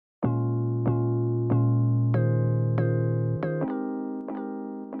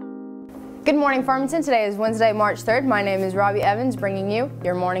Good morning, Farmington. Today is Wednesday, March 3rd. My name is Robbie Evans, bringing you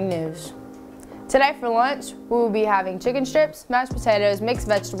your morning news. Today for lunch, we will be having chicken strips, mashed potatoes, mixed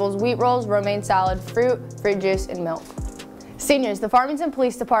vegetables, wheat rolls, romaine salad, fruit juice, and milk. Seniors, the Farmington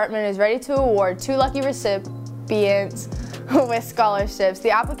Police Department is ready to award 2 lucky recipients with scholarships. The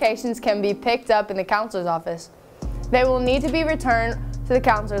applications can be picked up in the counselor's office. They will need to be returned to the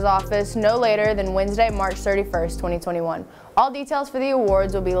counselor's office no later than Wednesday, March 31st, 2021. All details for the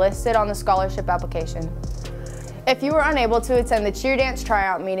awards will be listed on the scholarship application. If you were unable to attend the cheer dance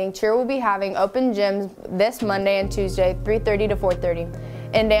tryout meeting, cheer will be having open gyms this Monday and Tuesday, 3:30 to 4:30.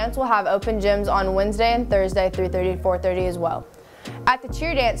 And dance will have open gyms on Wednesday and Thursday, 3:30 to 4:30 as well. At the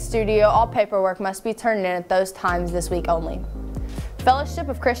cheer dance studio, all paperwork must be turned in at those times this week only. Fellowship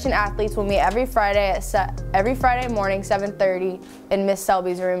of Christian Athletes will meet every Friday morning, 7:30 in Miss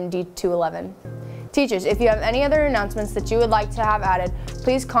Selby's room, D211. Teachers, if you have any other announcements that you would like to have added,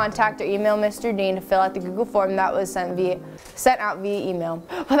 please contact or email Mr. Dean to fill out the Google form that was sent out via email.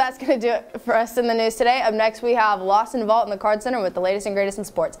 Well, that's going to do it for us in the news today. Up next, we have Lost and Vault in the Card Center with the latest and greatest in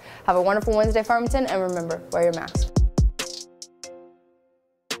sports. Have a wonderful Wednesday, Farmington, and remember, wear your mask.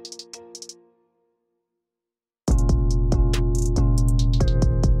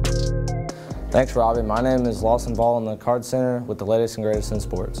 Thanks, Robbie. My name is Lawson Ball in the Card Center with the latest and greatest in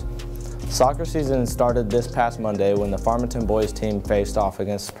sports. Soccer season started this past Monday when the Farmington boys team faced off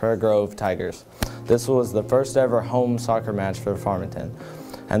against Prairie Grove Tigers. This was the first ever home soccer match for Farmington,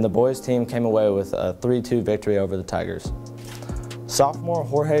 and the boys team came away with a 3-2 victory over the Tigers. Sophomore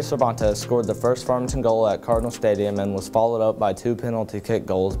Jorge Cervantes scored the first Farmington goal at Cardinal Stadium and was followed up by 2 penalty kick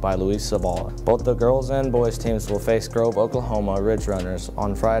goals by Luis Zavala. Both the girls and boys teams will face Grove, Oklahoma Ridge Runners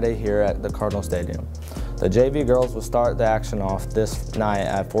on Friday here at the Cardinal Stadium. The JV girls will start the action off this night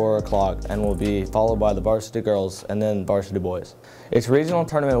at 4 o'clock and will be followed by the varsity girls and then varsity boys. It's regional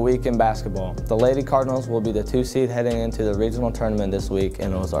tournament week in basketball. The Lady Cardinals will be the 2 seed heading into the regional tournament this week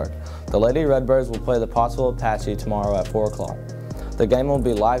in Ozark. The Lady Redbirds will play the Pottsville Apache tomorrow at 4 o'clock. The game will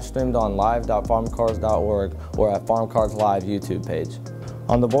be live streamed on live.farmcards.org or at Farm Cards Live YouTube page.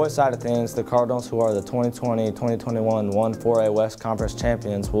 On the boys side of things, the Cardinals, who are the 2020-2021 1-4A West Conference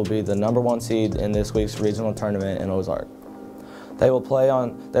champions, will be the #1 seed in this week's regional tournament in Ozark. They will play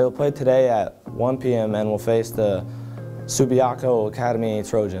today at 1 p.m. and will face the Subiaco Academy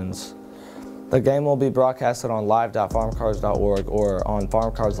Trojans. The game will be broadcasted on live.farmcards.org or on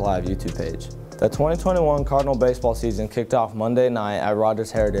Farm Cards Live YouTube page. The 2021 Cardinal baseball season kicked off Monday night at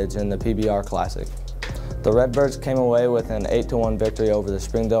Rogers Heritage in the PBR Classic. The Redbirds came away with an 8-1 victory over the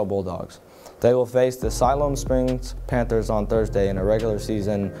Springdale Bulldogs. They will face the Siloam Springs Panthers on Thursday in a regular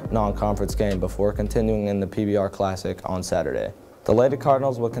season non-conference game before continuing in the PBR Classic on Saturday. The Lady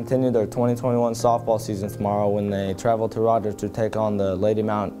Cardinals will continue their 2021 softball season tomorrow when they travel to Rogers to take on the Lady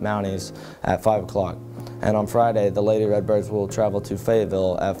Mounties at 5 o'clock. And on Friday, the Lady Redbirds will travel to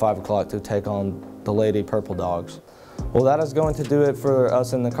Fayetteville at 5 o'clock to take on the Lady Purple Dogs. Well, that is going to do it for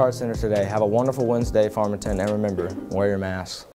us in the Card Center today. Have a wonderful Wednesday, Farmington, and remember, wear your masks.